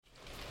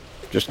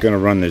Just going to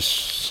run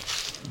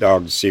this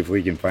dog to see if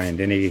we can find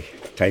any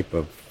type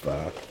of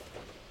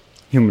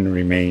human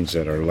remains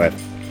that are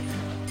left.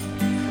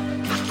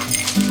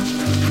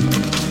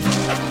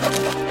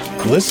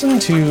 Listen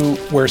to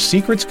Where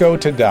Secrets Go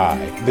to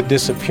Die, The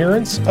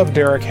Disappearance of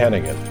Derek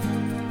Hennigan.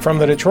 From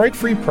the Detroit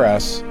Free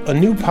Press, a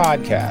new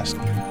podcast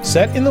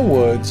set in the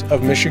woods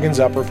of Michigan's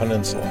Upper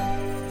Peninsula.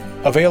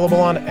 Available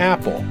on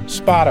Apple,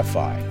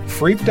 Spotify,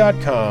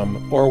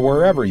 Freep.com, or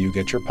wherever you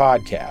get your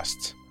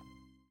podcasts.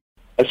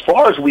 As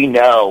far as we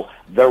know,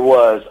 there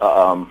was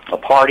a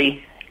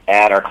party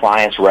at our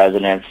client's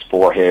residence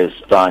for his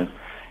son,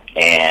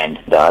 and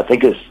I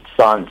think his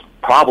son's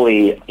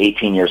probably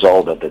 18 years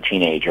old, the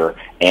teenager,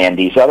 and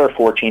these other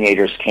 4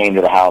 teenagers came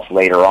to the house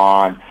later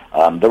on.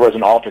 There was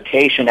an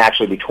altercation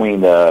actually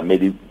between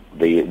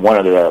one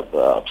of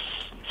the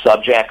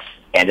subjects,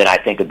 and then I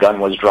think a gun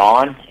was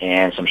drawn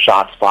and some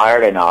shots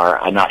fired, and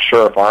I'm not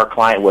sure if our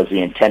client was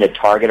the intended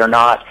target or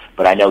not,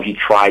 but I know he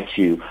tried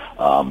to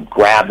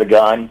grab the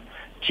gun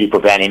to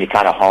prevent any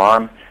kind of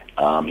harm.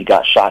 He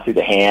got shot through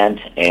the hand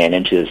and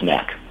into his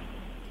neck.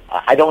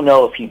 I don't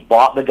know if he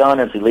bought the gun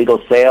as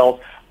illegal sales.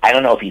 I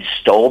don't know if he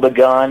stole the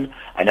gun.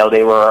 I know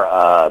they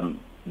were,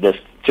 this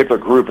particular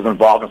group was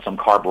involved in some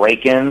car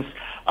break-ins.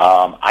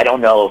 I don't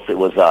know if it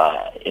was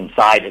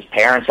inside his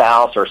parents'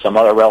 house or some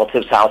other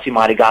relative's house he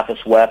might have got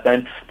this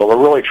weapon, but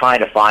we're really trying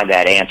to find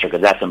that answer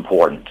because that's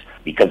important,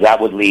 because that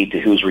would lead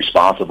to who's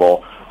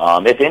responsible,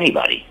 if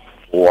anybody,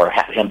 for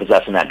him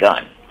possessing that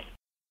gun.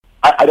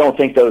 I don't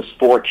think those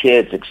 4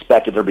 kids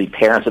expected there to be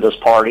parents at this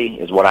party,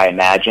 is what I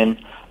imagine.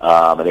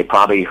 They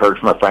probably heard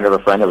from a friend of a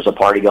friend there was a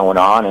party going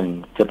on,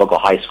 and typical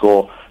high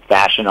school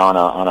fashion on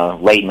a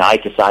late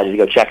night decided to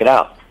go check it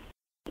out.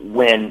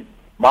 When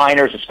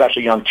minors,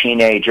 especially young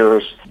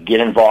teenagers, get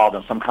involved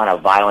in some kind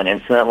of violent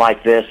incident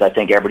like this, I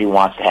think everybody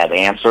wants to have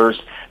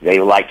answers. They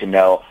would like to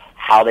know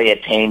how they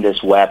obtained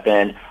this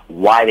weapon,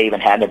 why they even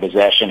had it in their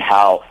possession,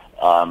 how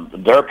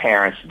their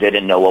parents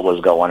didn't know what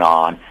was going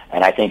on,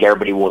 and I think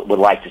everybody would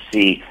like to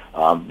see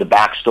the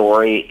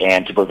backstory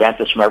and to prevent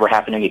this from ever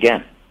happening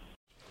again.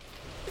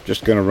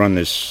 Just going to run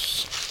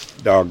this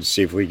dog to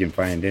see if we can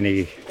find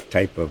any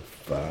type of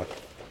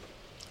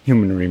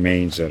human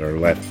remains that are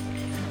left.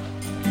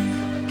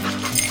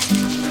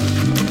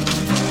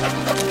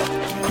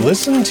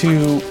 Listen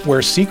to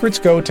Where Secrets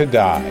Go to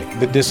Die,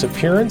 The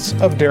Disappearance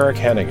of Derek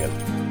Hennigan.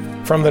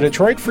 From the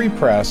Detroit Free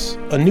Press,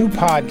 a new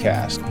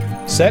podcast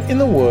set in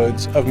the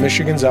woods of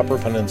Michigan's Upper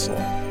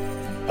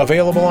Peninsula.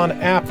 Available on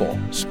Apple,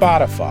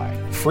 Spotify,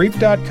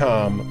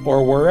 Freep.com,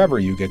 or wherever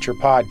you get your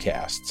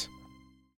podcasts.